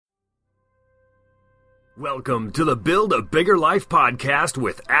Welcome to the Build a Bigger Life podcast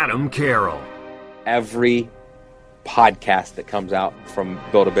with Adam Carroll. Every podcast that comes out from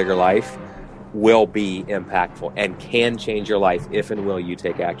Build a Bigger Life will be impactful and can change your life if and will you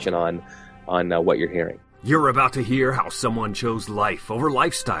take action on what you're hearing. You're about to hear how someone chose life over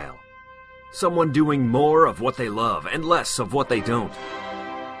lifestyle. Someone doing more of what they love and less of what they don't.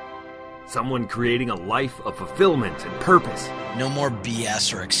 Someone creating a life of fulfillment and purpose. No more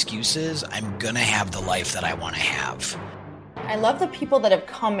BS or excuses. I'm going to have the life that I want to have. I love the people that have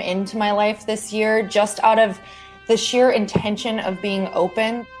come into my life this year just out of the sheer intention of being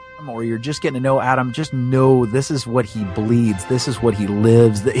open. Or you're just getting to know Adam, just know this is what he bleeds. This is what he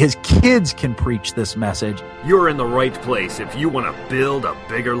lives. His kids can preach this message. You're in the right place if you want to build a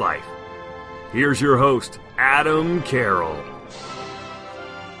bigger life. Here's your host, Adam Carroll.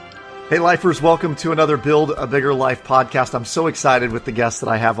 Hey lifers, welcome to another Build a Bigger Life podcast. I'm so excited with the guest that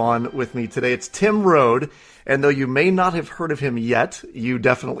I have on with me today. It's Tim Rhode, and though you may not have heard of him yet, you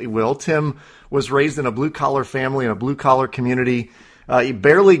definitely will. Tim was raised in a blue-collar family, in a blue-collar community. He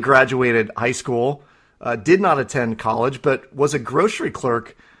barely graduated high school, did not attend college, but was a grocery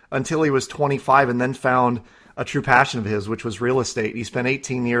clerk until he was 25 and then found a true passion of his, which was real estate. He spent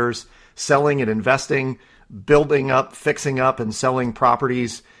 18 years selling and investing, building up, fixing up, and selling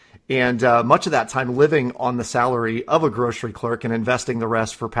properties. And much of that time living on the salary of a grocery clerk and investing the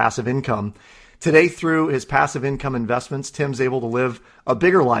rest for passive income. Today, through his passive income investments, Tim's able to live a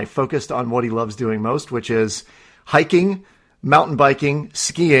bigger life focused on what he loves doing most, which is hiking, mountain biking,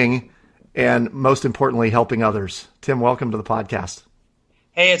 skiing, and most importantly, helping others. Tim, welcome to the podcast.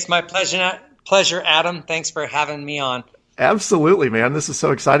 Hey, it's my pleasure, Adam. Thanks for having me on. Absolutely, man. This is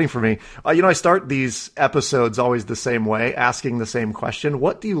so exciting for me. I start these episodes always the same way, asking the same question.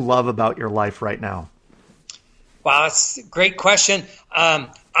 What do you love about your life right now? Wow, that's a great question.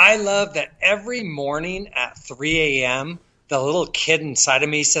 I love that every morning at 3 a.m., the little kid inside of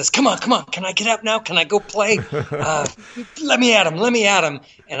me says, come on, can I get up now? Can I go play? Let me at him.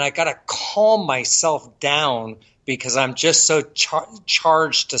 And I got to calm myself down because I'm just so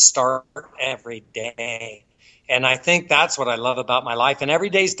charged to start every day. And I think that's what I love about my life. And every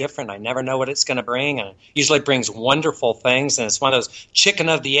day's different. I never know what it's going to bring. And it usually brings wonderful things. And it's one of those chicken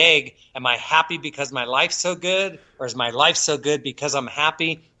of the egg. Am I happy because my life's so good? Or is my life so good because I'm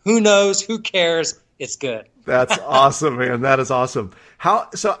happy? Who knows? Who cares? It's good. That's awesome, man. That is awesome.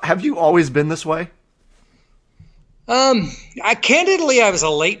 So have you always been this way? I was a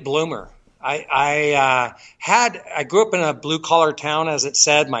late bloomer. I grew up in a blue collar town, as it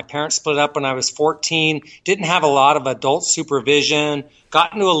said. My parents split up when I was 14, didn't have a lot of adult supervision,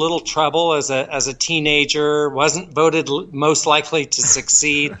 got into a little trouble as a teenager, wasn't voted most likely to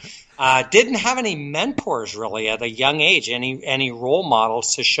succeed, didn't have any mentors really at a young age, any role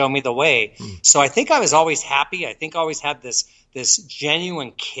models to show me the way. So I think I was always happy. I think I always had this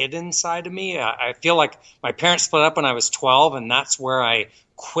genuine kid inside of me. I feel like my parents split up when I was 12, and that's where I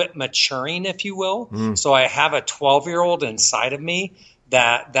quit maturing, if you will. So I have a 12-year-old inside of me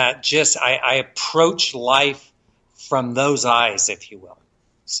that just I approach life from those eyes, if you will.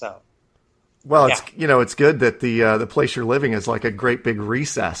 So, well, yeah. It's good that the place you're living is like a great big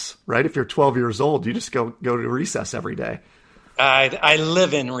recess, right? If you're 12 years old, you just go to recess every day. I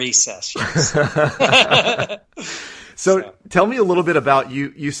live in recess. Yes. So tell me a little bit about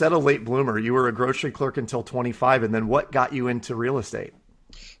you. You said a late bloomer. You were a grocery clerk until 25, and then what got you into real estate?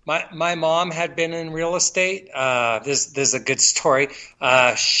 My mom had been in real estate. This is a good story.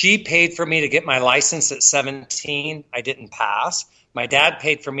 She paid for me to get my license at 17. I didn't pass. My dad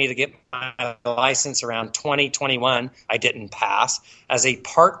paid for me to get my license around 2021. I didn't pass. As a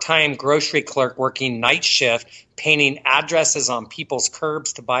part-time grocery clerk working night shift, painting addresses on people's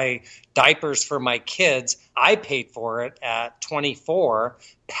curbs to buy diapers for my kids, I paid for it at 24,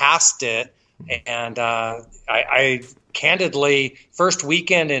 passed it, and I candidly, first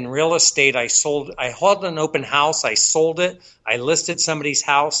weekend in real estate, I held an open house. I sold it. I listed somebody's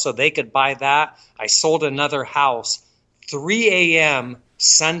house so they could buy that. I sold another house. 3 a.m.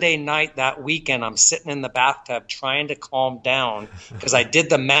 Sunday night that weekend, I'm sitting in the bathtub trying to calm down because I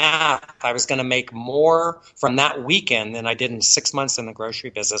did the math. I was going to make more from that weekend than I did in 6 months in the grocery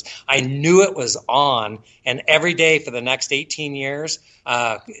business. I knew it was on, and every day for the next 18 years,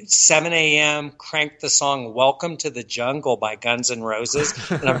 7 a.m., cranked the song Welcome to the Jungle by Guns N' Roses,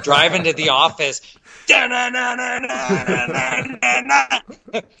 and I'm driving to the office,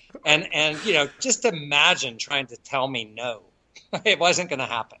 and just imagine trying to tell me no. It wasn't going to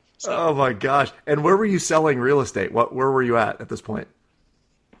happen. So. Oh my gosh. And where were you selling real estate? Where were you at this point?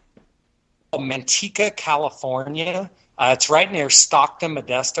 Manteca, California. It's right near Stockton,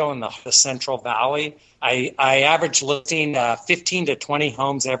 Modesto in the Central Valley. I averaged listing 15 to 20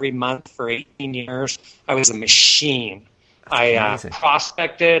 homes every month for 18 years. I was a machine. I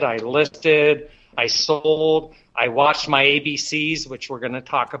prospected, I listed, I sold, I watched my ABCs, which we're going to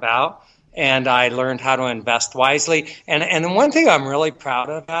talk about, and I learned how to invest wisely. And the one thing I'm really proud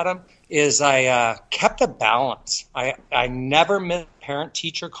of, Adam, is I kept a balance. I never missed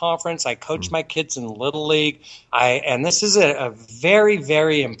parent-teacher conference. I coached my kids in Little League. And this is a very,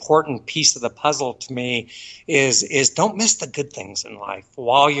 very important piece of the puzzle to me is don't miss the good things in life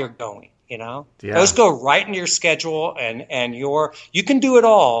while you're going. Those go right into your schedule, and you can do it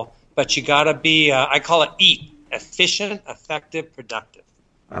all, but you got to be, I call it EAT, efficient, effective, productive.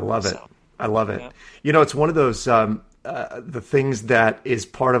 I love it. I love it. Yeah. It's one of those, the things that is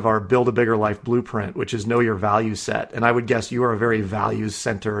part of our Build a Bigger Life blueprint, which is know your value set. And I would guess you are a very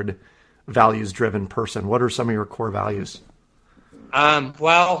values-centered, values-driven person. What are some of your core values?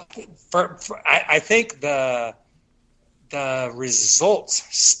 Well, I think the results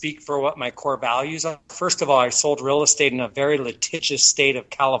speak for what my core values are. First of all, I sold real estate in a very litigious state of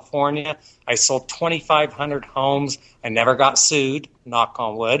California. I sold 2,500 homes. I never got sued, knock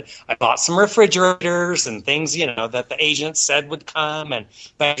on wood. I bought some refrigerators and things, that the agent said would come.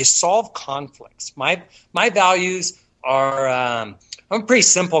 But you solve conflicts. My values are, I'm a pretty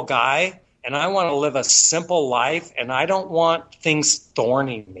simple guy, and I want to live a simple life, and I don't want things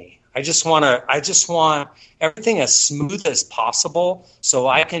thorny me. I just want everything as smooth as possible so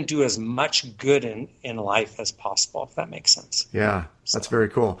I can do as much good in life as possible, if that makes sense. Yeah, that's very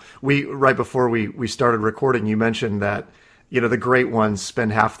cool. Right before we started recording, you mentioned that, the great ones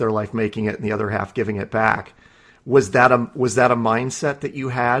spend half their life making it and the other half giving it back. Was that a mindset that you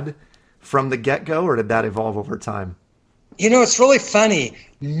had from the get-go, or did that evolve over time? It's really funny.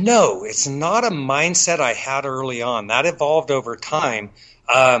 No, it's not a mindset I had early on. That evolved over time.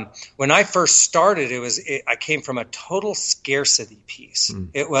 When I first started, I came from a total scarcity piece.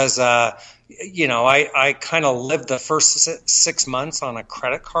 It was, I kind of lived the first 6 months on a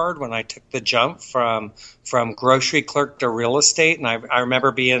credit card when I took the jump from grocery clerk to real estate. And I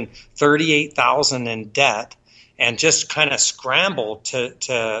remember being $38,000 in debt and just kind of scrambled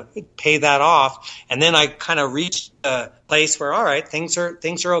to pay that off. And then I kind of reached a place where, all right, things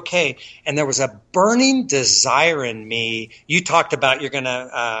are okay. And there was a burning desire in me. You talked about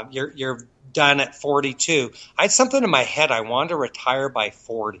you're done at 42. I had something in my head. I wanted to retire by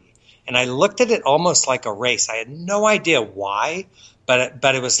 40. And I looked at it almost like a race. I had no idea why,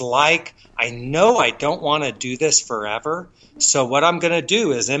 but it was like, I know I don't want to do this forever. So what I'm going to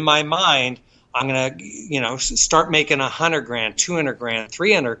do is, in my mind, I'm going to, start making $100,000, $200,000,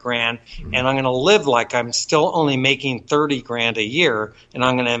 $300,000, and I'm going to live like I'm still only making $30,000 a year, and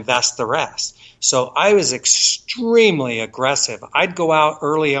I'm going to invest the rest. So I was extremely aggressive. I'd go out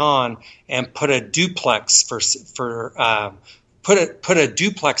early on and put a duplex put a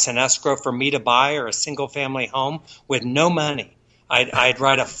duplex in escrow for me to buy, or a single family home with no money. I'd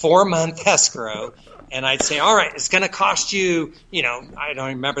write a 4-month escrow. And I'd say, all right, it's going to cost you, I don't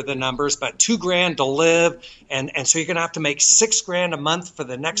remember the numbers, but $2,000 to live. And so you're going to have to make $6,000 a month for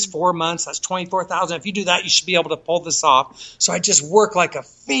the next 4 months. That's $24,000. If you do that, you should be able to pull this off. So I just work like a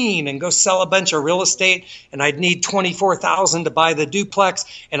fiend and go sell a bunch of real estate. And I'd need $24,000 to buy the duplex.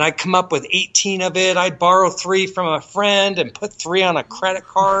 And I'd come up with 18 of it. I'd borrow 3 from a friend and put 3 on a credit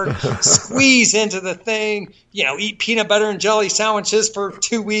card, squeeze into the thing, eat peanut butter and jelly sandwiches for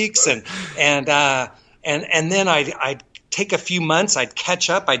 2 weeks. And then I'd take a few months, I'd catch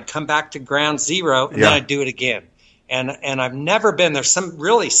up, I'd come back to ground zero, and then I'd do it again. And I've never been, there's some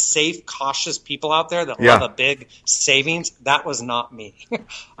really safe, cautious people out there that love a big savings. That was not me.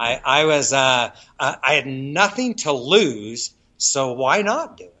 I had nothing to lose, so why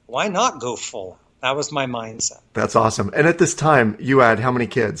not do it? Why not go full? That was my mindset. That's awesome. And at this time, you had how many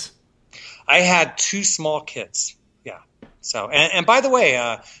kids? I had 2 small kids. So, and by the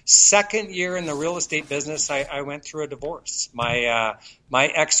way, second year in the real estate business, I went through a divorce. My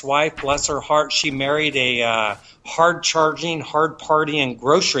ex-wife, bless her heart, she married a hard-charging, hard-partying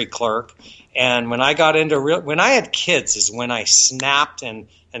grocery clerk. And when I got into when I had kids is when I snapped and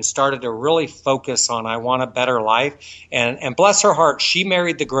started to really focus on I want a better life. And bless her heart, she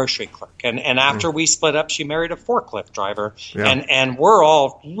married the grocery clerk. And after we split up, she married a forklift driver. Yeah. And we're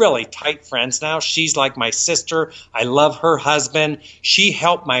all really tight friends now. She's like my sister. I love her husband. She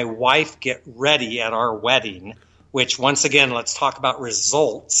helped my wife get ready at our wedding, which once again, let's talk about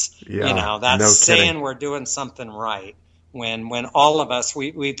results. Yeah, that's saying we're doing something right. When all of us,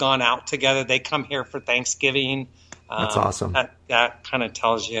 we've gone out together. They come here for Thanksgiving. That's awesome. That kind of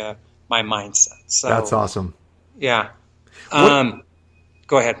tells you my mindset. So that's awesome. Yeah. Go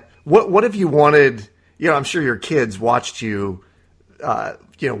ahead. What have you wanted? I'm sure your kids watched you,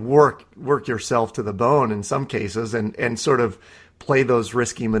 work yourself to the bone in some cases, and sort of play those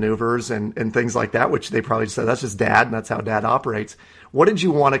risky maneuvers and things like that, which they probably said, that's just dad, and that's how dad operates. What did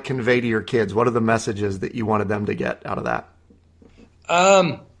you want to convey to your kids? What are the messages that you wanted them to get out of that?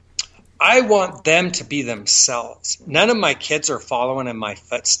 I want them to be themselves. None of my kids are following in my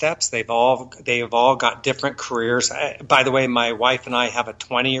footsteps. They've all got different careers. By the way, my wife and I have a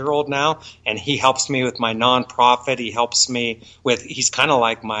 20-year-old now, and he helps me with my nonprofit. He's kind of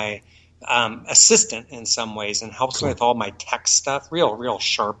like my assistant in some ways, and helps me with all my tech stuff, real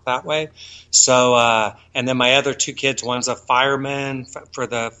sharp that way. So, and then my other two kids, one's a fireman for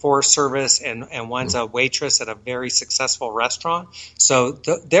the Forest Service, and one's a waitress at a very successful restaurant. So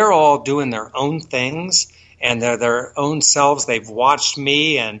they're all doing their own things, and they're their own selves. They've watched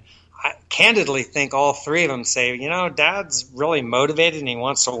me, and I candidly think all three of them say, Dad's really motivated and he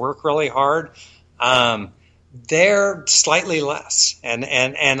wants to work really hard. They're slightly less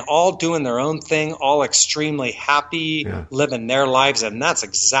and all doing their own thing, all extremely happy, living their lives. And that's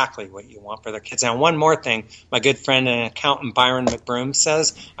exactly what you want for their kids. And one more thing, my good friend and accountant Byron McBroom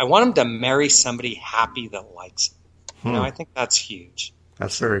says, I want them to marry somebody happy that likes it. I think that's huge.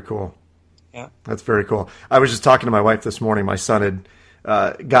 That's very cool. Yeah. That's very cool. I was just talking to my wife this morning. My son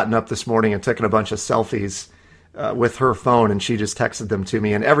had gotten up this morning and taken a bunch of selfies with her phone, and she just texted them to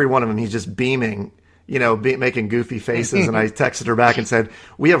me. And every one of them, he's just beaming, making goofy faces. And I texted her back and said,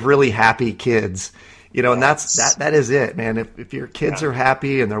 we have really happy kids, and that is it, man. If your kids are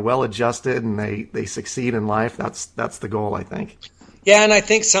happy and they're well adjusted and they succeed in life, that's the goal, I think. Yeah. And I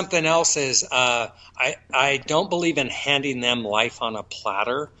think something else is, I don't believe in handing them life on a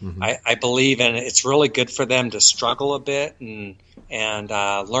platter. Mm-hmm. I believe it's really good for them to struggle a bit and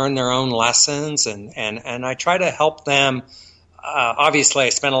learn their own lessons. And I try to help them. Obviously, I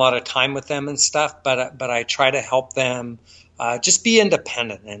spend a lot of time with them and stuff, but I try to help them just be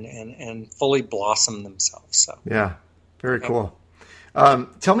independent and fully blossom themselves. So yeah, very cool.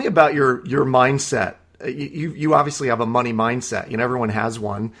 Tell me about your mindset. You obviously have a money mindset. Everyone has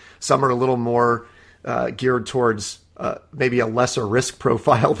one. Some are a little more geared towards maybe a lesser risk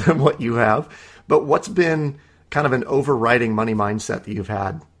profile than what you have. But what's been kind of an overriding money mindset that you've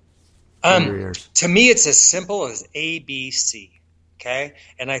had? To me, it's as simple as ABC. Okay.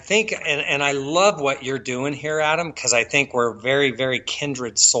 And I think, and I love what you're doing here, Adam, because I think we're very, very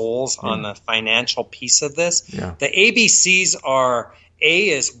kindred souls on the financial piece of this. Yeah. The ABCs are: A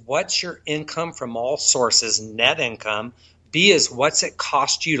is what's your income from all sources, net income. B is what's it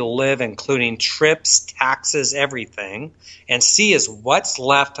cost you to live, including trips, taxes, everything. And C is what's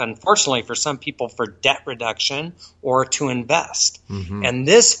left, unfortunately for some people, for debt reduction or to invest. Mm-hmm. And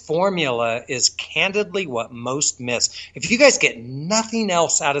this formula is candidly what most miss. If you guys get nothing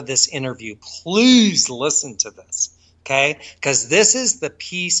else out of this interview, please listen to this. Okay, because this is the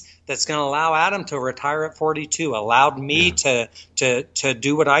piece that's going to allow Adam to retire at 42, allowed me to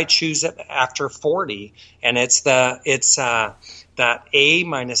do what I choose after 40, and it's that A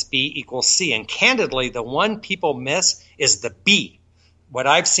minus B equals C. And candidly, the one people miss is the B. What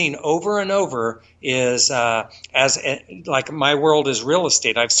I've seen over and over is like my world is real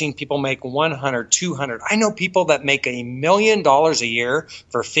estate. I've seen people make 100, 200. I know people that make $1 million a year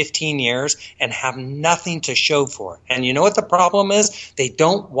for 15 years and have nothing to show for it. And you know what the problem is? They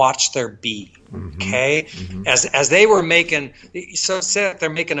don't watch their B. Okay. Mm-hmm. As they were making, so say they're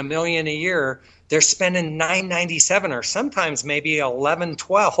making $1 million a year, they're spending $997 or sometimes maybe $11,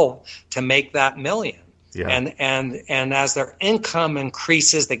 $12 to make that $1 million. Yeah. And as their income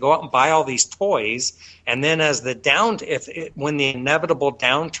increases, they go out and buy all these toys. And then as when the inevitable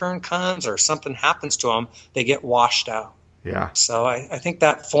downturn comes or something happens to them, they get washed out. Yeah. So I think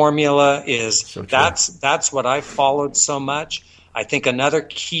that formula is so that's what I followed so much. I think another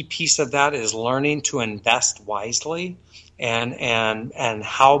key piece of that is learning to invest wisely and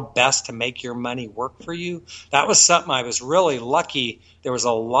how best to make your money work for you. That was something I was really lucky. There was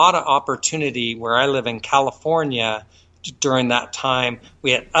a lot of opportunity where I live in California during that time. We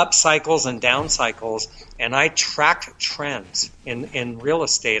had up cycles and down cycles, and I tracked trends in real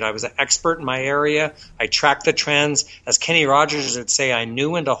estate. I was an expert in my area. I tracked the trends. As Kenny Rogers would say, I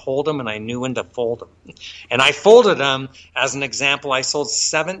knew when to hold them and I knew when to fold them. And I folded them. As an example, I sold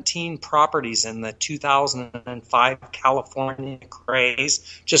 17 properties in the 2005 California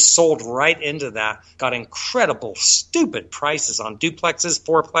craze. Just sold right into that. Got incredible, stupid prices on duplexes,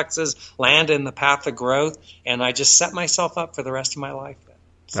 fourplexes, land in the path of growth. And I just set myself up for the rest of my life.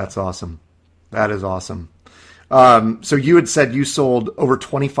 That's awesome. That is awesome. So you had said you sold over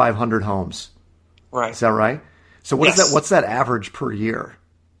 2,500 homes. Right. Is that right? So what's that average per year?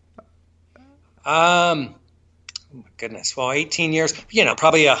 Oh my goodness. Well, 18 years,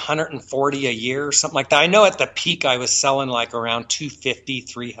 probably 140 a year or something like that. I know at the peak I was selling like around 250,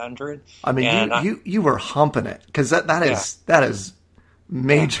 300. I mean, you were humping it, because that is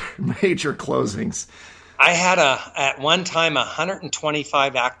major closings. I had at one time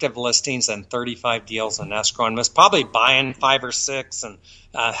 125 active listings and 35 deals in escrow, and was probably buying 5 or 6 and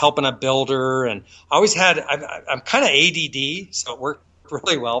helping a builder. And I always I'm kind of ADD, so it worked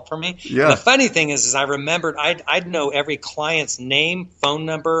really well for me. Yeah. The funny thing is I remembered I'd know every client's name, phone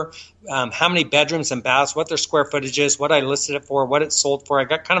number, how many bedrooms and baths, what their square footage is, what I listed it for, what it sold for. I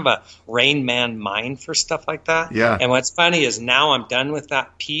got kind of a Rain Man mind for stuff like that. Yeah. And what's funny is now I'm done with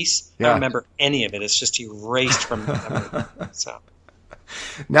that piece. Yeah. I don't remember any of it. It's just erased from my memory. So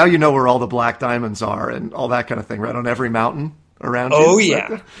now you know where all the black diamonds are and all that kind of thing, right? On every mountain around you. Oh,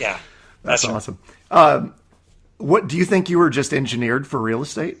 yeah. Yeah. That's awesome. What do you think, you were just engineered for real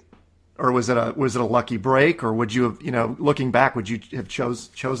estate, or was it a lucky break, or would you have, looking back, would you have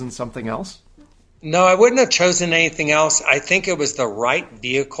chosen something else? No, I wouldn't have chosen anything else. I think it was the right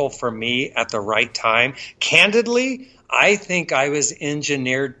vehicle for me at the right time. Candidly, I think I was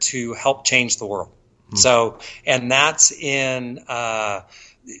engineered to help change the world. So, and that's in,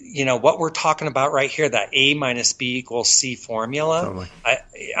 what we're talking about right here, that A minus B equals C formula. Totally.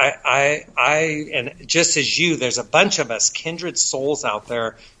 And just as you, there's a bunch of us kindred souls out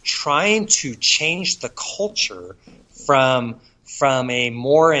there trying to change the culture from a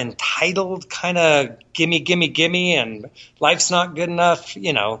more entitled kind of gimme, and life's not good enough,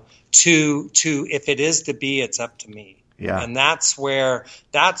 to if it is to be, it's up to me. Yeah. And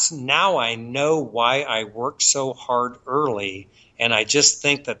now I know why I worked so hard early. And I just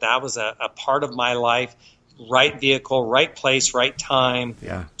think that was a part of my life, right vehicle, right place, right time,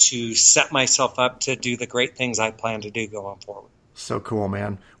 to set myself up to do the great things I plan to do going forward. So cool,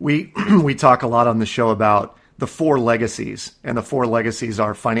 man. We talk a lot on the show about the 4 legacies, and the 4 legacies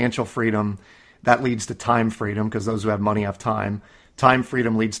are financial freedom. That leads to time freedom, because those who have money have time. Time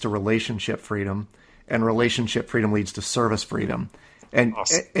freedom leads to relationship freedom, and relationship freedom leads to service freedom. And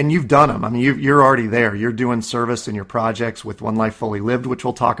awesome. And you've done them. I mean, you're already there. You're doing service in your projects with One Life Fully Lived, which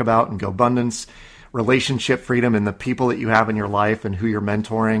we'll talk about, and GoBundance, relationship freedom and the people that you have in your life and who you're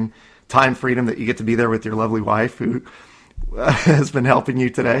mentoring, time freedom that you get to be there with your lovely wife who has been helping you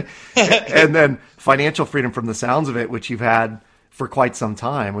today, and then financial freedom from the sounds of it, which you've had for quite some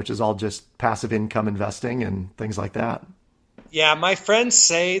time, which is all just passive income investing and things like that. Yeah, my friends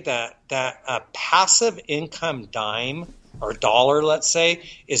say that a passive income dime or dollar, let's say,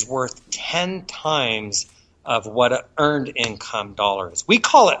 is worth 10 times of what an earned income dollar is. We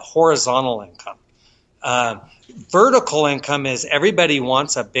call it horizontal income. Vertical income is everybody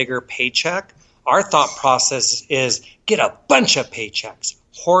wants a bigger paycheck. Our thought process is get a bunch of paychecks.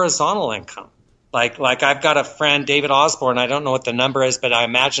 Horizontal income. Like I've got a friend, David Osborne, I don't know what the number is, but I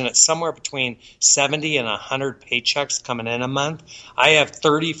imagine it's somewhere between 70 and 100 paychecks coming in a month. I have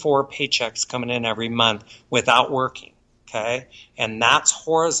 34 paychecks coming in every month without working. Okay. And that's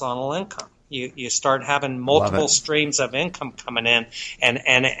horizontal income. You start having multiple streams of income coming in,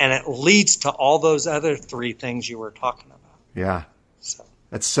 and it leads to all those other 3 things you were talking about. Yeah. So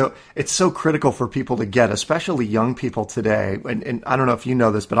it's so critical for people to get, especially young people today. And I don't know if you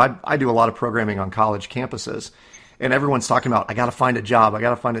know this, but I do a lot of programming on college campuses, and everyone's talking about, I got to find a job.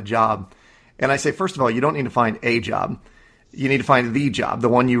 And I say, first of all, you don't need to find a job. You need to find the job, the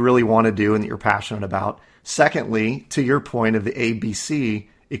one you really want to do and that you're passionate about. Secondly, to your point of the ABC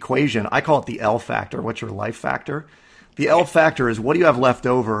equation, I call it the L factor. What's your life factor? The L factor is, what do you have left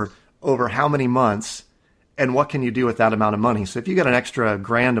over how many months, and what can you do with that amount of money? So if you got an extra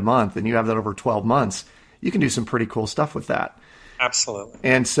 $1,000 a month and you have that over 12 months, you can do some pretty cool stuff with that. Absolutely.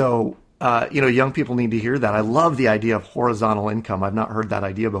 And so, young people need to hear that. I love the idea of horizontal income. I've not heard that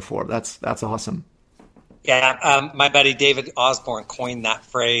idea before. That's awesome. Yeah, my buddy David Osborne coined that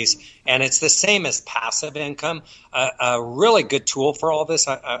phrase, and it's the same as passive income. A really good tool for all this,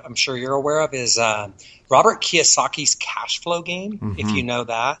 I'm sure you're aware of, is Robert Kiyosaki's cash flow game, if you know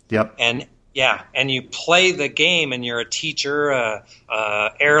that. Yep. And you play the game, and you're a teacher,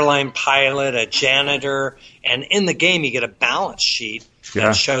 a airline pilot, a janitor, and in the game you get a balance sheet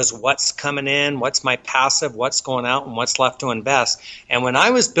that shows what's coming in, what's my passive, what's going out, and what's left to invest. And when I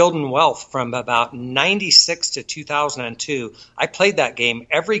was building wealth from about 96 to 2002, I played that game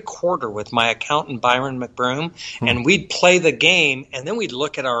every quarter with my accountant, Byron McBroom, and we'd play the game, and then we'd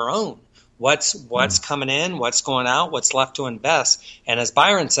look at our own. What's coming in, what's going out, what's left to invest. And as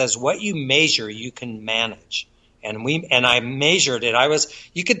Byron says, what you measure, you can manage. and I measured it.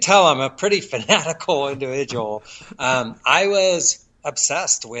 You could tell I'm a pretty fanatical individual. I was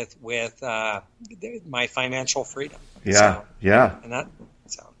obsessed with my financial freedom. Yeah. And that.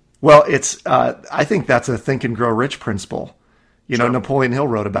 Well, I think that's a think and grow rich principle. You know, Napoleon Hill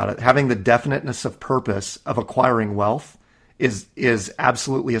wrote about it. Having the definiteness of purpose of acquiring wealth is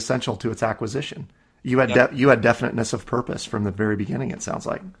absolutely essential to its acquisition. You had you had definiteness of purpose from the very beginning, it sounds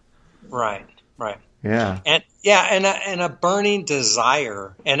like. Right. Yeah. And a burning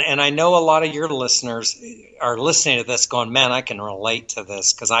desire. And I know a lot of your listeners are listening to this going, man, I can relate to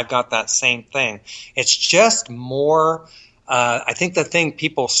this because I've got that same thing. It's just more, I think the thing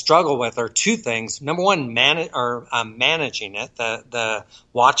people struggle with are two things. Number one, managing it, the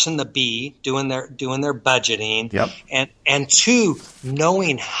watching the bee, doing their budgeting. Yep. And two,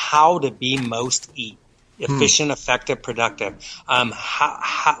 knowing how to be most efficient, effective, productive.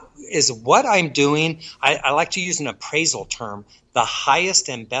 How is what I'm doing? I like to use an appraisal term: the highest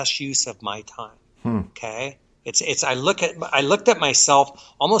and best use of my time. Okay, it's. I looked at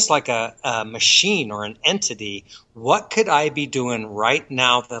myself almost like a machine or an entity. What could I be doing right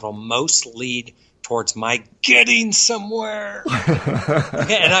now that'll most lead towards my getting somewhere?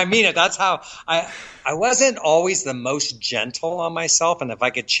 And I mean it. That's how I wasn't always the most gentle on myself, and if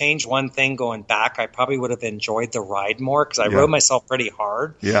I could change one thing going back, I probably would have enjoyed the ride more because I rode myself pretty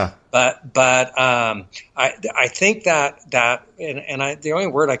hard. Yeah. But I think that the only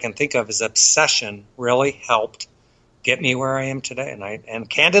word I can think of is obsession really helped get me where I am today. And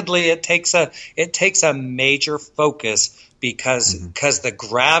candidly, it takes a major focus because the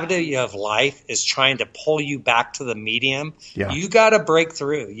gravity of life is trying to pull you back to the medium. Yeah. You got to break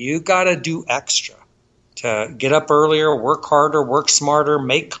through. You got to do extra to get up earlier, work harder, work smarter,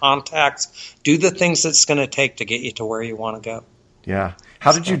 make contacts, do the things it's going to take to get you to where you want to go. Yeah.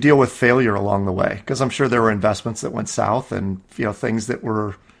 How did you deal with failure along the way? Because I'm sure there were investments that went south and, things that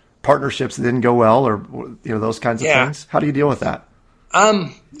were partnerships that didn't go well or, those kinds of things. How do you deal with that?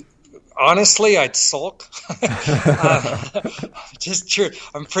 Honestly, I'd sulk. Just true.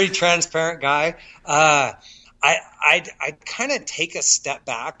 I'm a pretty transparent guy. I'd kind of take a step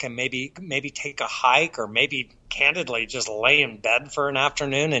back and maybe take a hike or maybe candidly just lay in bed for an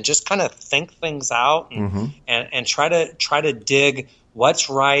afternoon and just kind of think things out and try to dig what's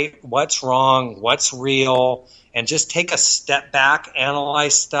right, what's wrong, what's real, and just take a step back,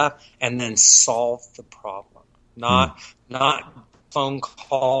 analyze stuff, and then solve the problem. Not phone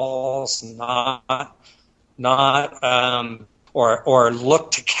calls, or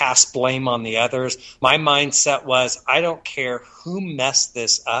look to cast blame on the others. My mindset was, I don't care who messed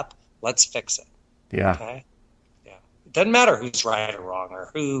this up, let's fix it. Yeah. Okay. Yeah. It doesn't matter who's right or wrong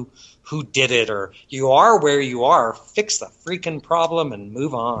or who did it, or you are where you are. Fix the freaking problem and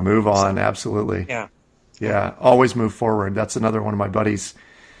move on. Move on, absolutely. Yeah. Yeah. Always move forward. That's another one of my buddies'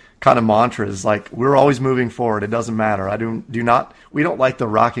 kind of mantras. Like, we're always moving forward. It doesn't matter. We don't like the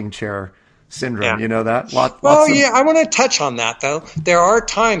rocking chair syndrome. You know that? I want to touch on that though. There are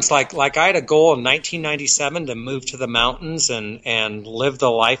times like I had a goal in 1997 to move to the mountains and live the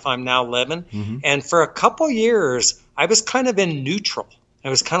life I'm now living. And for a couple years, I was kind of in neutral. I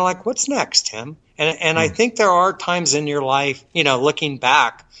was kind of like, what's next, Tim? And I think there are times in your life, looking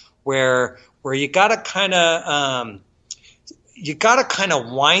back where you got to kind of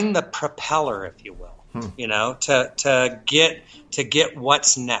wind the propeller, if you will. To get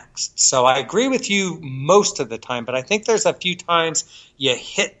what's next. So I agree with you most of the time, but I think there's a few times you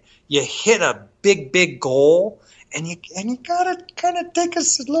hit a big goal, and you gotta kind of take a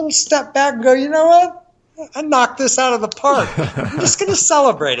little step back and go, you know what? I knocked this out of the park. I'm just gonna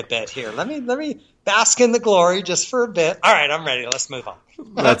celebrate a bit here. Let me bask in the glory just for a bit. All right, I'm ready. Let's move on.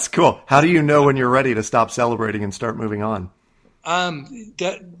 That's cool. How do you know when you're ready to stop celebrating and start moving on?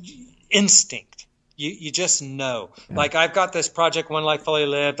 The instinct. You just know. Yeah. Like, I've got this project, One Life Fully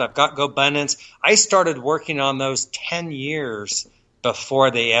Lived. I've got GoBundance. I started working on those 10 years before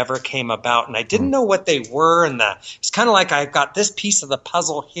they ever came about, and I didn't know what they were. And it's kind of like I've got this piece of the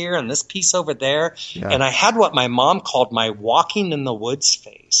puzzle here and this piece over there. Yeah. And I had what my mom called my walking in the woods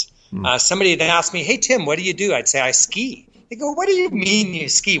phase. Somebody had asked me, hey, Tim, what do you do? I'd say, I ski. They go, what do you mean you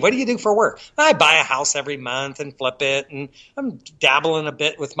ski? What do you do for work? I buy a house every month and flip it, and I'm dabbling a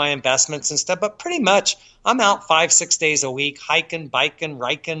bit with my investments and stuff, but pretty much I'm out 5-6 days a week, hiking, biking,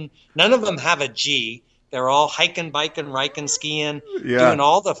 riking. None of them have a G. They're all hiking, biking, riking, skiing, doing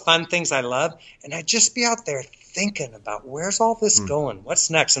all the fun things I love. And I'd just be out there thinking about where's all this going? What's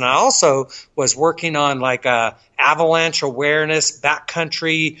next? And I also was working on like avalanche awareness,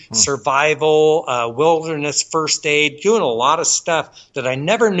 backcountry survival, wilderness first aid, doing a lot of stuff that I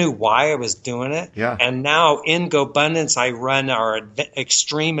never knew why I was doing it. Yeah. And now in GoBundance, I run our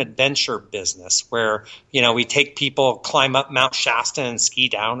extreme adventure business where, we take people, climb up Mount Shasta and ski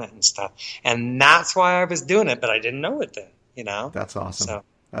down it and stuff. And that's why I was doing it, but I didn't know it then, That's awesome. So,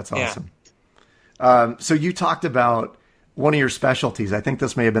 that's awesome. Yeah. So you talked about one of your specialties, I think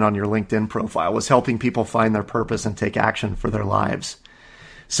this may have been on your LinkedIn profile, was helping people find their purpose and take action for their lives.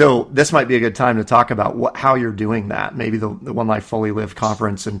 So this might be a good time to talk about how you're doing that, maybe the One Life Fully Lived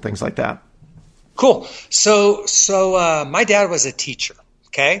conference and things like that. Cool. So my dad was a teacher,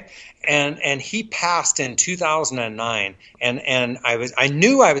 okay? And he passed in 2009. And I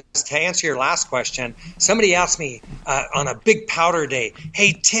knew I was, to answer your last question, somebody asked me on a big powder day,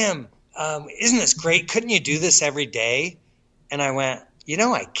 hey, Tim, isn't this great? Couldn't you do this every day? And I went,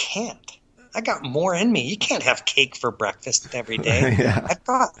 I can't. I got more in me. You can't have cake for breakfast every day. Yeah.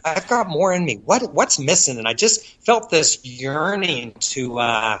 I've got more in me. What's missing? And I just felt this yearning to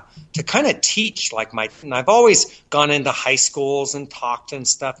kind of teach and I've always gone into high schools and talked and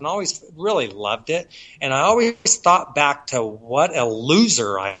stuff and always really loved it. And I always thought back to what a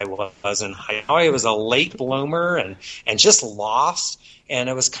loser I was in high school. I was a late bloomer and just lost. And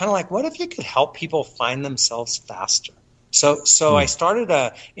it was kind of like, what if you could help people find themselves faster? So I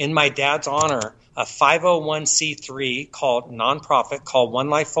started in my dad's honor, a 501c3 nonprofit called One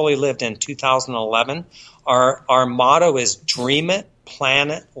Life Fully Lived in 2011. Our motto is dream it, plan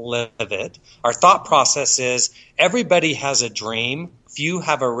it, live it. Our thought process is everybody has a dream. Few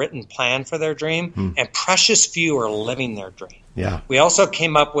have a written plan for their dream, and precious few are living their dream. Yeah. We also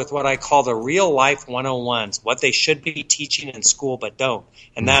came up with what I call the real life 101s, what they should be teaching in school but don't.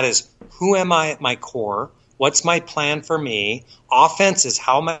 And that is, who am I at my core? What's my plan for me? Offense is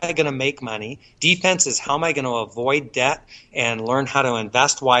how am I going to make money? Defense is how am I going to avoid debt and learn how to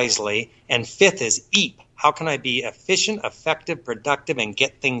invest wisely? And fifth is EAP. How can I be efficient, effective, productive, and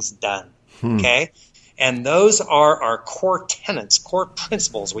get things done? Okay? And those are our core tenets, core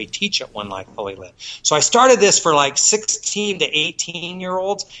principles we teach at One Life Fully Lived. So I started this for like 16 to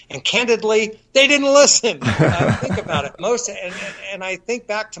 18-year-olds, and candidly, they didn't listen. Think about it. And I think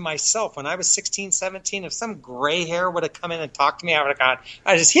back to myself when I was 16, 17, if some gray hair would have come in and talked to me, I would have gone,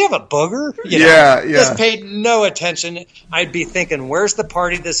 does he have a booger? Just paid no attention. I'd be thinking, where's the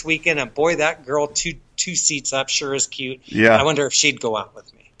party this weekend? And boy, that girl two seats up sure is cute. Yeah. I wonder if she'd go out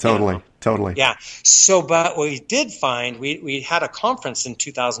with me. Totally. Yeah. So, but what we did find, we had a conference in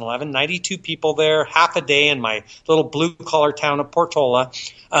 2011, 92 people there, half a day in my little blue-collar town of Portola.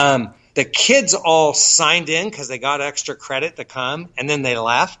 The kids all signed in because they got extra credit to come, and then they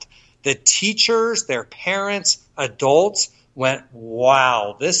left. The teachers, their parents, adults went,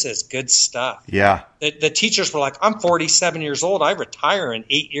 wow, this is good stuff. Yeah. The teachers were like, I'm 47 years old. I retire in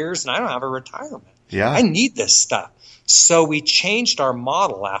 8 years, and I don't have a retirement. Yeah. I need this stuff. So we changed our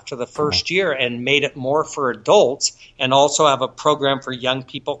model after the first year and made it more for adults and also have a program for young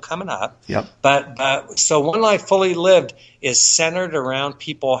people coming up. Yep. But so One Life Fully Lived is centered around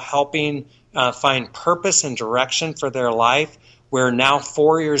people helping find purpose and direction for their life. We're now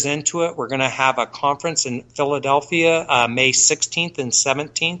 4 years into it. We're going to have a conference in Philadelphia, May 16th and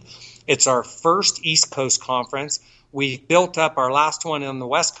 17th. It's our first East Coast conference. We built up our last one on the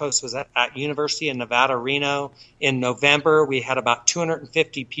West Coast was at University of Nevada, Reno in November. We had about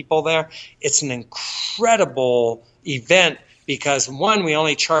 250 people there. It's an incredible event because, one, we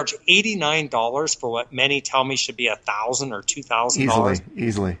only charge $89 for what many tell me should be $1,000 or $2,000.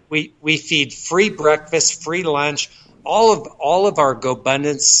 Easily. We feed free breakfast, free lunch. All of our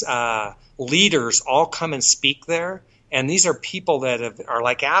GoBundance leaders all come and speak there. And these are people that are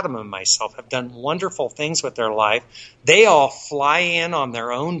like Adam and myself, have done wonderful things with their life. They all fly in on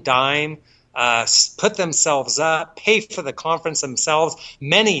their own dime, put themselves up, pay for the conference themselves.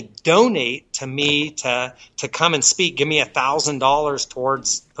 Many donate to me to come and speak, give me $1,000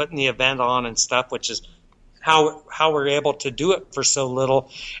 towards putting the event on and stuff, which is how we're able to do it for so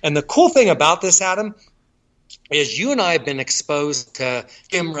little. And the cool thing about this, Adam, is you and I have been exposed to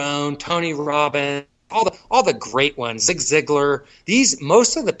Jim Rohn, Tony Robbins, all the great ones, Zig Ziglar.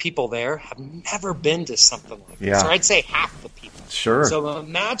 Most of the people there have never been to something like this. Or I'd say half the people. Sure. So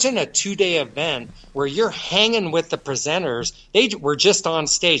imagine a 2-day event where you're hanging with the presenters. They were just on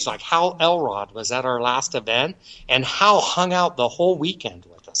stage, like Hal Elrod was at our last event, and Hal hung out the whole weekend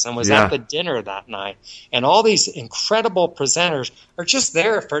with us. Thomas and was at the dinner that night. And all these incredible presenters are just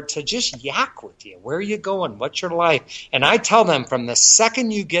there to just yak with you. Where are you going? What's your life? And I tell them from the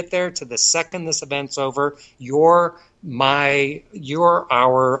second you get there to the second this event's over, you're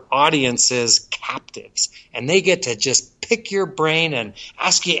our audience's captives, and they get to just pick your brain and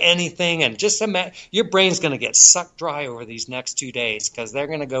ask you anything, and just imagine your brain's going to get sucked dry over these next 2 days because they're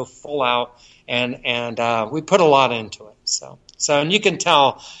going to go full out, and we put a lot into it. So and you can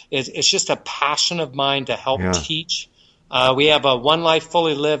tell it's just a passion of mine to help teach. We have a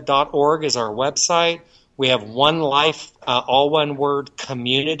onelifefullylived.org is our website. We have One Life, all one word,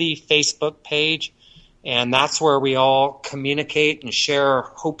 community Facebook page. And that's where we all communicate and share our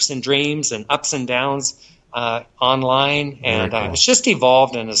hopes and dreams and ups and downs online. And cool. It's just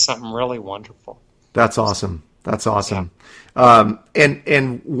evolved into something really wonderful. That's awesome. That's awesome. Yeah.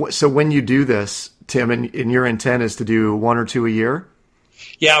 So when you do this, Tim, and your intent is to do 1 or 2 a year?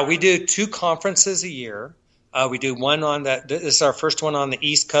 Yeah, we do 2 conferences a year. We do one this is our first one on the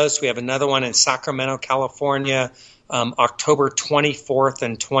East Coast. We have another one in Sacramento, California, October 24th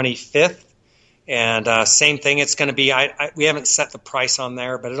and 25th. And same thing, it's going to be, we haven't set the price on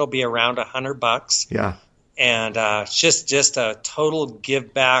there, but it'll be around $100. Yeah. And it's just a total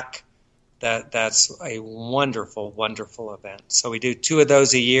give back. That's a wonderful, wonderful event. So we do 2 of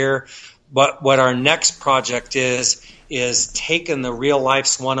those a year. But what our next project is taking the Real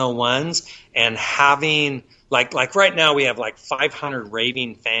Life's 101s and having, like right now we have like 500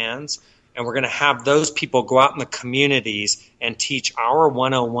 raving fans. And we're going to have those people go out in the communities and teach our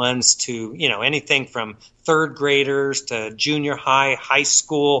 101s to, anything from 3rd graders to junior high, high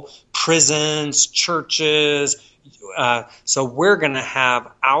school, prisons, churches. So we're going to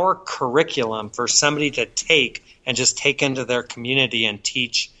have our curriculum for somebody to take and just take into their community and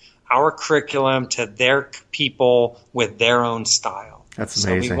teach our curriculum to their people with their own style. That's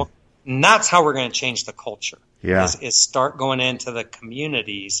amazing. And that's how we're going to change the culture. Yeah. Is start going into the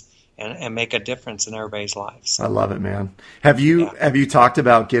communities and make a difference in everybody's lives. I love it, man. Have you talked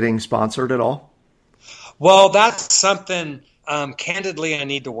about getting sponsored at all? Well, that's something candidly I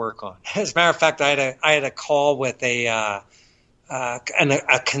need to work on. As a matter of fact, I had a call with a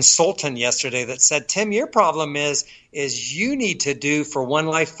consultant yesterday that said, Tim, your problem is you need to do for One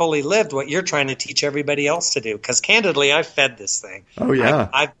Life Fully Lived what you're trying to teach everybody else to do. Because candidly, I fed this thing. Oh yeah,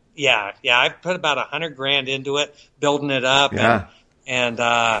 I've put about $100,000 into it, building it up. Yeah. And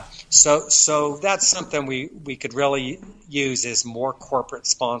so that's something we could really use is more corporate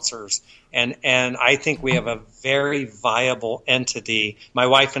sponsors. And I think we have a very viable entity. My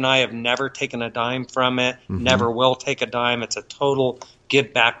wife and I have never taken a dime from it, never will take a dime. It's a total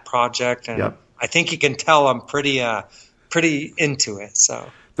give back project. And I think you can tell I'm pretty into it. So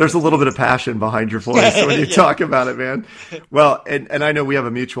there's a little bit of passion behind your voice when you talk about it, man. Well, and I know we have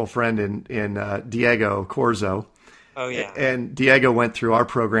a mutual friend in Diego Corzo. Oh, yeah. And Diego went through our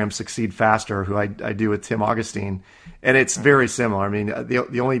program, Succeed Faster, who I do with Tim Augustine. And it's very similar. I mean,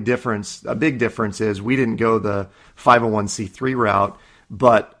 the only difference, a big difference is we didn't go the 501c3 route,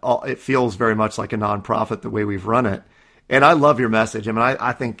 but it feels very much like a nonprofit the way we've run it. And I love your message. I mean,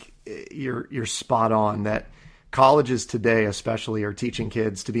 I think you're spot on that colleges today especially are teaching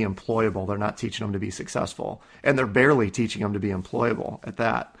kids to be employable. They're not teaching them to be successful. And they're barely teaching them to be employable at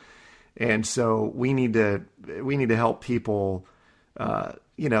that. And so we need to help people,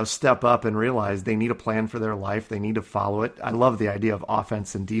 step up and realize they need a plan for their life. They need to follow it. I love the idea of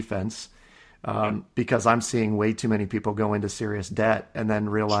offense and defense because I'm seeing way too many people go into serious debt and then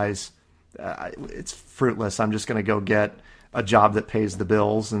realize it's fruitless. I'm just going to go get a job that pays the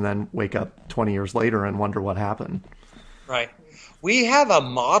bills and then wake up 20 years later and wonder what happened. Right. We have a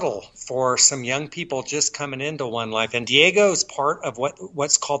model for some young people just coming into One Life, and Diego is part of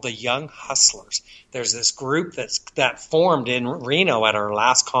what's called the Young Hustlers. There's this group that formed in Reno at our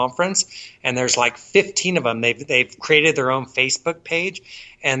last conference, and there's like 15 of them. They've created their own Facebook page,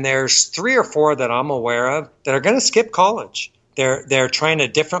 and there's 3 or 4 that I'm aware of that are going to skip college. They're trying a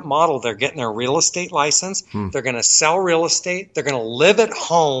different model. They're getting their real estate license. They're going to sell real estate. They're going to live at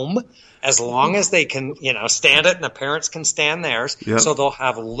home as long as they can, stand it and the parents can stand theirs. Yep. So they'll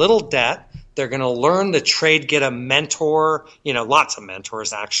have little debt. They're going to learn the trade, get a mentor, lots of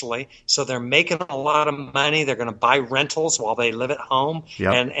mentors actually. So they're making a lot of money. They're going to buy rentals while they live at home.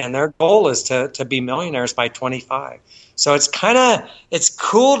 Yep. And their goal is to be millionaires by 25. So it's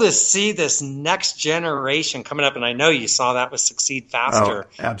cool to see this next generation coming up. And I know you saw that with Succeed Faster.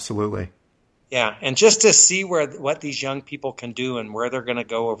 Oh, absolutely. Yeah, and just to see what these young people can do and where they're going to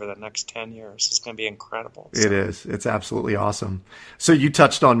go over the next 10 years is going to be incredible. So. It is. It's absolutely awesome. So you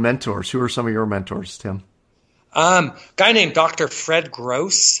touched on mentors. Who are some of your mentors, Tim? Guy named Dr. Fred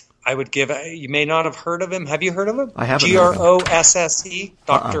Gross. I would give. You may not have heard of him. Have you heard of him? I haven't. Grosse.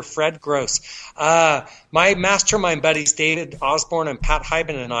 Dr. Fred Gross. My mastermind buddies, David Osborne and Pat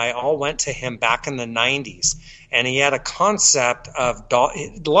Hyben, and I all went to him back in the 90s. And he had a concept of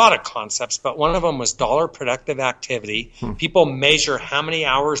a lot of concepts, but one of them was dollar productive activity. People measure how many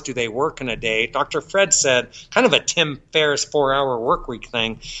hours do they work in a day. Dr. Fred said, kind of a Tim Ferriss 4-hour work week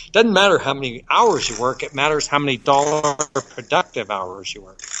thing. Doesn't matter how many hours you work; it matters how many dollar productive hours you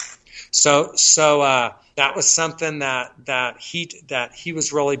work. So that was something that he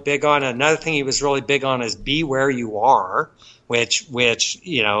was really big on. Another thing he was really big on is be where you are, which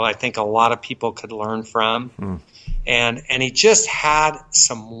I think a lot of people could learn from. And he just had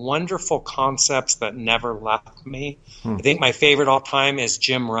some wonderful concepts that never left me. I think my favorite all time is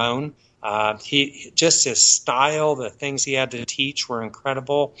Jim Rohn. His style, the things he had to teach were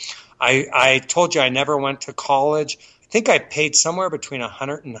incredible. I told you I never went to college. I think I paid somewhere between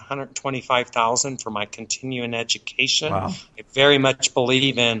 $100,000 and $125,000 for my continuing education. Wow. I very much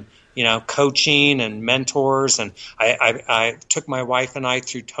believe in coaching and mentors, and I took my wife and I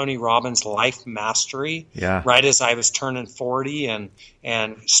through Tony Robbins' Life Mastery right as I was turning 40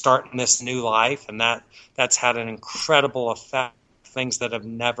 and starting this new life, and that's had an incredible effect. Things that have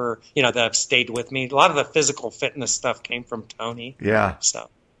never, that have stayed with me. A lot of the physical fitness stuff came from Tony. Yeah. So.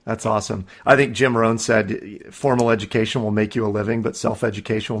 That's awesome. I think Jim Rohn said formal education will make you a living, but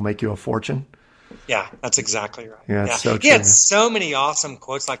self-education will make you a fortune. Yeah, that's exactly right. Yeah, it's so true. He had so many awesome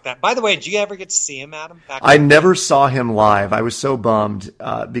quotes like that. By the way, did you ever get to see him, Adam? I never saw him live. I was so bummed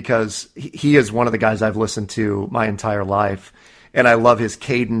because he is one of the guys I've listened to my entire life. And I love his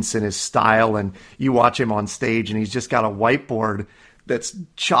cadence and his style. And you watch him on stage and he's just got a whiteboard that's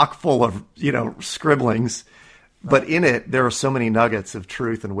chock full of, scribblings. But in it, there are so many nuggets of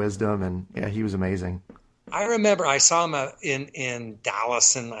truth and wisdom, and he was amazing. I remember I saw him in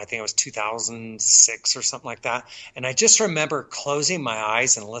Dallas, and I think it was 2006 or something like that. And I just remember closing my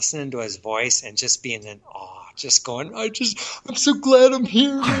eyes and listening to his voice and just being in awe, just going, I'm so glad I'm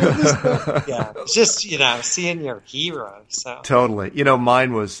here. Yeah, just seeing your hero. So totally,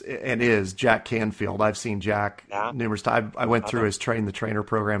 mine was and is Jack Canfield. I've seen Jack numerous times. I went through his Train the Trainer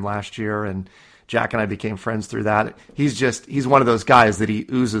program last year, and Jack and I became friends through that. He's one of those guys that he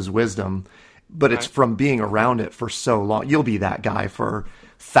oozes wisdom, but it's from being around it for so long. You'll be that guy for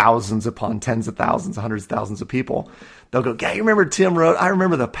thousands upon tens of thousands, hundreds of thousands of people. They'll go, yeah, you remember Tim Rohn? I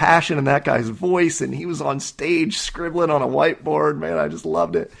remember the passion in that guy's voice, and he was on stage scribbling on a whiteboard. Man, I just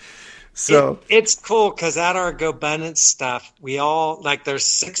loved it. So it's cool because at our GoBundance stuff, we all there's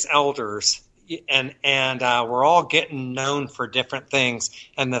 6 elders. And we're all getting known for different things.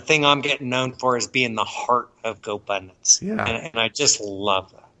 And the thing I'm getting known for is being the heart of GoBundance. Yeah. And I just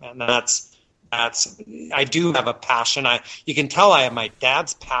love that. And that's I do have a passion. You can tell I have my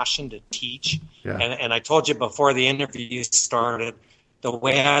dad's passion to teach. Yeah. And I told you before the interview started, the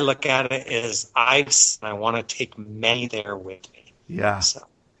way I look at it is I want to take many there with me. Yeah. So.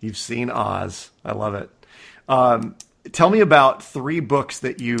 You've seen Oz. I love it. Tell me about 3 books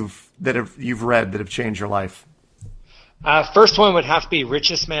that you've read that have changed your life. First one would have to be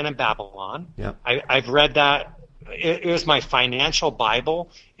Richest Man in Babylon. Yeah. I've read that. It was my financial Bible.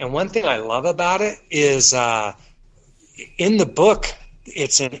 And one thing I love about it is in the book,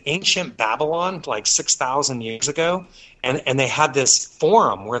 it's in ancient Babylon, 6,000 years ago. And they had this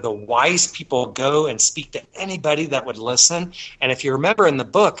forum where the wise people go and speak to anybody that would listen. And if you remember in the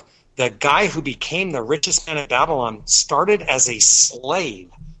book, the guy who became the richest man in Babylon started as a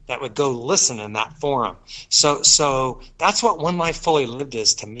slave that would go listen in that forum. So that's what One Life Fully Lived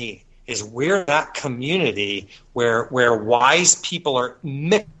is to me, is we're that community where wise people are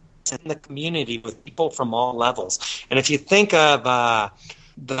mixed in the community with people from all levels. And if you think of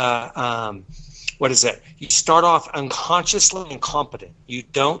what is it? You start off unconsciously incompetent. You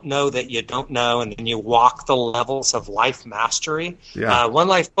don't know that you don't know, and then you walk the levels of life mastery. Yeah. One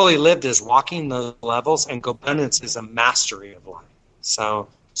Life Fully Lived is walking the levels, and GoBundance is a mastery of life. So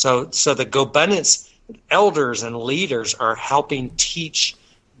the GoBundance elders and leaders are helping teach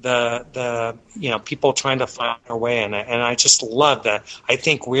the people trying to find their way, and I just love that. I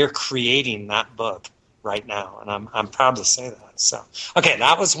think we're creating that book right now, and I'm proud to say that. So, okay,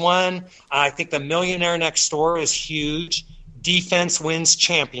 that was one. I think The Millionaire Next Door is huge. Defense wins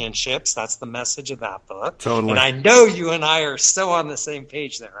championships. That's the message of that book. Totally. And I know you and I are so on the same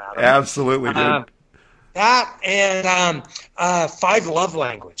page there, Adam. Absolutely, dude. That and 5 Love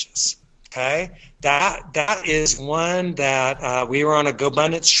Languages. Okay, That is one that we were on a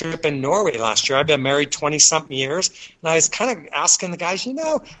GoBundance trip in Norway last year. I've been married 20-something years, and I was kind of asking the guys,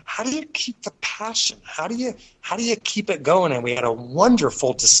 how do you keep the passion? How do you keep it going? And we had a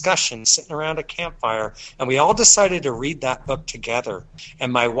wonderful discussion sitting around a campfire, and we all decided to read that book together.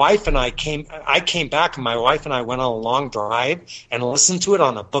 And my wife and I came back, and my wife and I went on a long drive and listened to it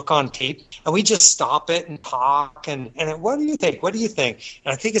on a book on tape, and we just stop it and talk and what do you think? What do you think?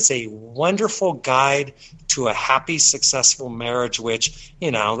 And I think it's a wonderful guide to a happy, successful marriage, which,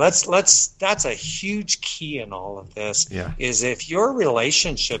 that's a huge key in all of this. Yeah. Is if your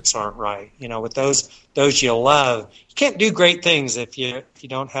relationships aren't right, with those you love, you can't do great things if you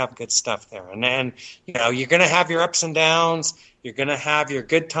don't have good stuff there. And then, you're going to have your ups and downs. You're going to have your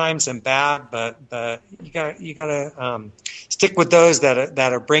good times and bad, but you gotta stick with those that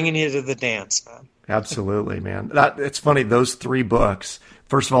are bringing you to the dance, man. Absolutely, man. It's funny. Those 3 books,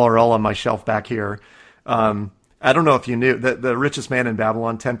 first of all, are all on my shelf back here. I don't know if you knew that The Richest Man in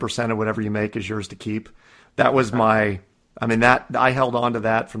Babylon, 10% of whatever you make is yours to keep. That was I held on to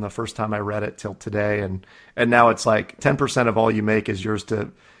that from the first time I read it till today. And now it's like 10% of all you make is yours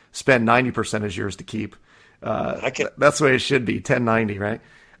to spend, 90% is yours to keep. That's the way it should be, 10-90, right?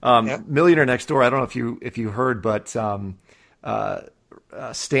 Yep. Millionaire Next Door, I don't know if you heard, but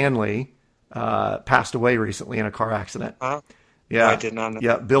Stanley passed away recently in a car accident. Yeah, I did not know.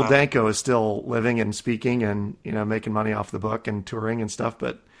 Yeah, Bill Danko is still living and speaking and making money off the book and touring and stuff.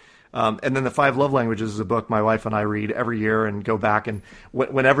 But and then The 5 Love Languages is a book my wife and I read every year and go back, and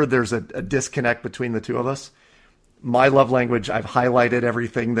whenever there's a disconnect between the two of us, my love language, I've highlighted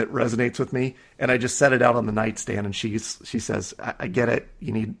everything that resonates with me, and I just set it out on the nightstand. And she says, "I get it.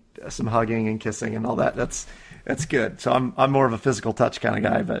 You need some hugging and kissing and all that. That's good." So I'm more of a physical touch kind of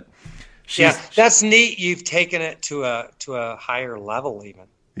guy, but. That's neat. You've taken it to a higher level, even.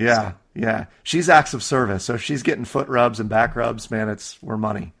 Yeah, yeah. She's acts of service, so if she's getting foot rubs and back rubs, man, we're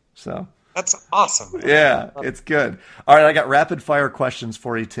money. So that's awesome. Yeah, it's good. All right, I got rapid fire questions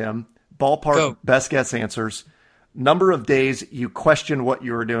for you, Tim. Ballpark best guess answers. Number of days you questioned what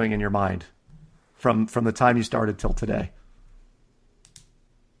you were doing in your mind from the time you started till today.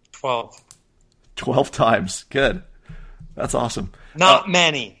 12. 12 times. Good. That's awesome. Not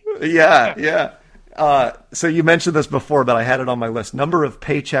many. Yeah. So you mentioned this before, but I had it on my list. Number of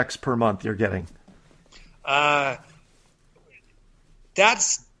paychecks per month you're getting.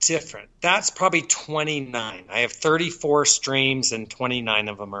 That's different. That's probably 29. I have 34 streams and 29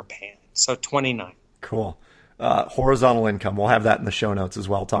 of them are paying. So 29. Cool. Horizontal income. We'll have that in the show notes as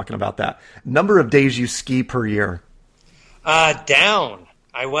well, talking about that. Number of days you ski per year. Down.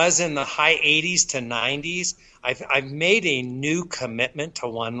 I was in the high 80s to 90s. I've made a new commitment to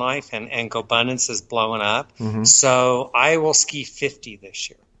One Life, and GoBundance is blowing up. Mm-hmm. So I will ski 50 this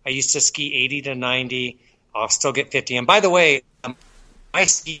year. I used to ski 80 to 90. I'll still get 50. And by the way, my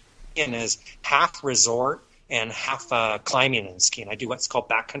skiing is half resort and half climbing and skiing. I do what's called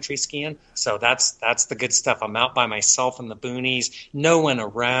backcountry skiing. So that's the good stuff. I'm out by myself in the boonies, no one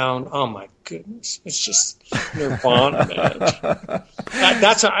around. Oh my goodness. It's just nirvana, man.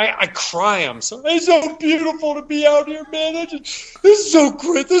 I cry. It's so beautiful to be out here, man. This is so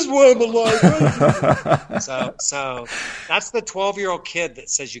great. This is why I'm alive. So that's the 12-year-old kid that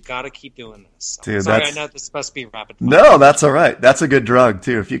says you got to keep doing this. So, dude, sorry, I know this must be rapid fire. No, that's all right. That's a good drug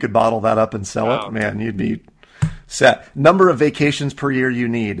too. If you could bottle that up and sell it, man, you'd be set. Number of vacations per year you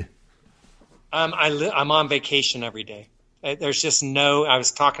need. I'm on vacation every day. There's just I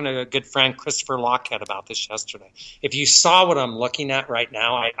was talking to a good friend, Christopher Lockhead, about this yesterday. If you saw what I'm looking at right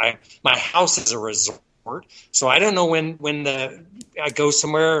now, my house is a resort, so I don't know when I go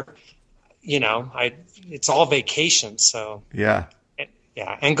somewhere, it's all vacation. So yeah.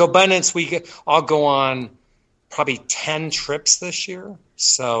 And GoBundance, I'll go on probably 10 trips this year.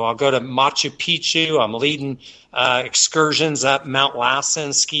 So I'll go to Machu Picchu. I'm leading excursions up Mount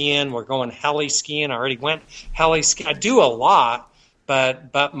Lassen skiing. We're going heli skiing. I already went heli skiing. I do a lot,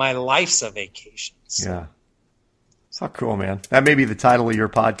 but my life's a vacation. So. Yeah. So cool, man. That may be the title of your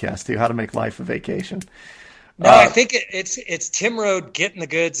podcast too, How to Make Life a Vacation. No, I think it's Tim Road, Getting the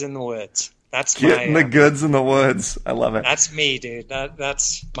Goods in the Woods. That's Getting the Goods in the Woods. I love it. That's me, dude.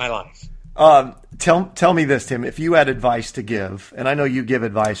 That's my life. Tell me this, Tim, if you had advice to give, and I know you give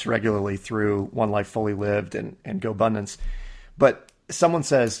advice regularly through One Life Fully Lived and GoBundance, but someone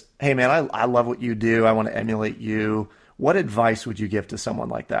says, hey man, I love what you do. I want to emulate you. What advice would you give to someone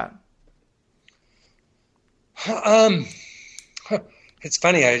like that? It's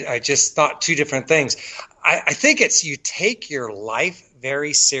funny. I just thought two different things. I think it's you take your life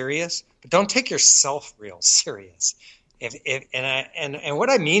very serious, but don't take yourself real serious. And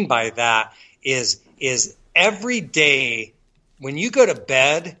what I mean by that is every day when you go to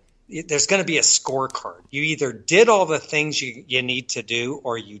bed, there's going to be a scorecard. You either did all the things you need to do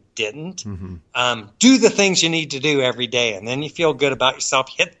or you didn't. Mm-hmm. Do the things you need to do every day, and then you feel good about yourself.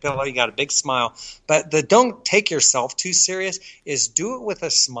 You hit the pillow, you got a big smile. But the don't take yourself too serious is do it with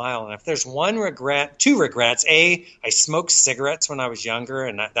a smile. And if there's one regret, two regrets. A, I smoked cigarettes when I was younger,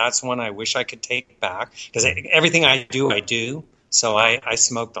 and that's one I wish I could take back because everything I do. So I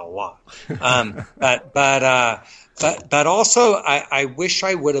smoked a lot. But also, I wish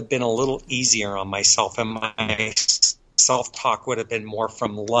I would have been a little easier on myself, and my self-talk would have been more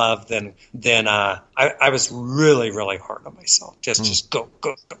from love than I was really, really hard on myself. Just go.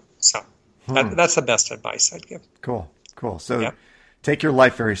 So that's the best advice I'd give. Cool. So take your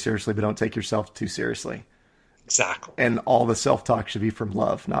life very seriously, but don't take yourself too seriously. Exactly. And all the self-talk should be from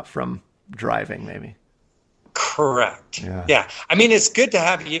love, not from driving, maybe. Correct. Yeah. I mean, it's good to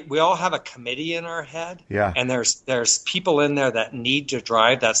have we all have a committee in our head. Yeah. And there's people in there that need to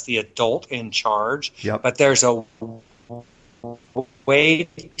drive. That's the adult in charge. Yep. But there's a way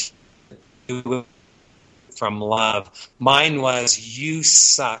to do it from love. Mine was, you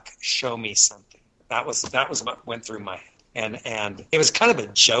suck, show me something. That was what went through my head. And it was kind of a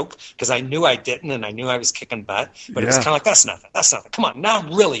joke because I knew I didn't, and I knew I was kicking butt. But it was kind of like, that's nothing. Come on, now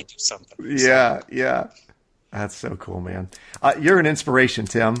really do something. Yeah. That's so cool, man. You're an inspiration,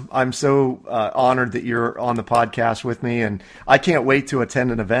 Tim. I'm so honored that you're on the podcast with me, and I can't wait to attend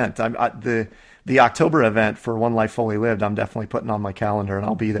an event. The October event for One Life Fully Lived, I'm definitely putting on my calendar, and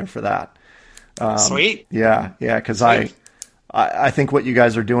I'll be there for that. Sweet. Yeah, because I think what you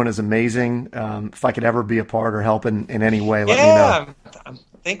guys are doing is amazing. If I could ever be a part or help in any way, let me know. Yeah, I'm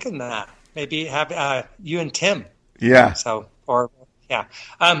thinking that. Maybe have you and Tim. Yeah. Yeah,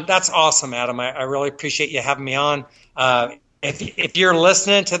 that's awesome, Adam. I really appreciate you having me on. If you're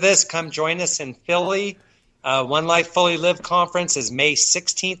listening to this, come join us in Philly. One Life Fully Lived conference is May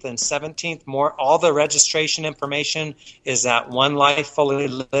 16th and 17th. All the registration information is at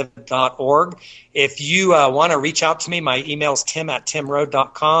onelifefullylived.org. If you want to reach out to me, my email is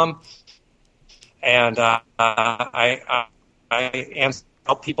tim@timroad.com. And I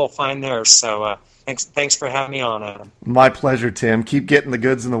help people find theirs. So thanks for having me on, Adam. My pleasure, Tim. Keep getting the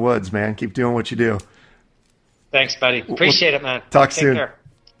goods in the woods, man. Keep doing what you do. Thanks, buddy. Appreciate it, man. Talk Take soon. Care.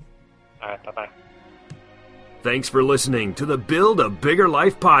 All right, bye-bye. Thanks for listening to the Build a Bigger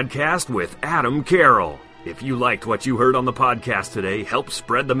Life podcast with Adam Carroll. If you liked what you heard on the podcast today, help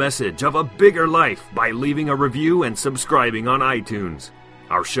spread the message of a bigger life by leaving a review and subscribing on iTunes.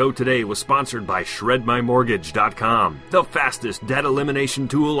 Our show today was sponsored by ShredMyMortgage.com, the fastest debt elimination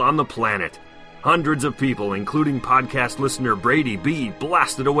tool on the planet. Hundreds of people, including podcast listener Brady B.,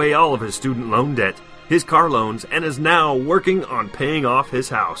 blasted away all of his student loan debt, his car loans, and is now working on paying off his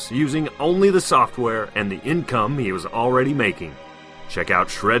house using only the software and the income he was already making. Check out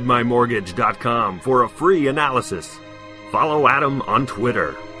ShredMyMortgage.com for a free analysis. Follow Adam on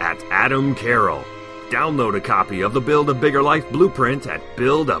Twitter @AdamCarroll. Download a copy of the Build a Bigger Life blueprint at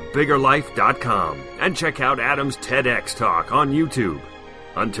buildabiggerlife.com. And check out Adam's TEDx talk on YouTube.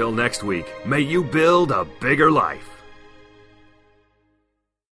 Until next week, may you build a bigger life.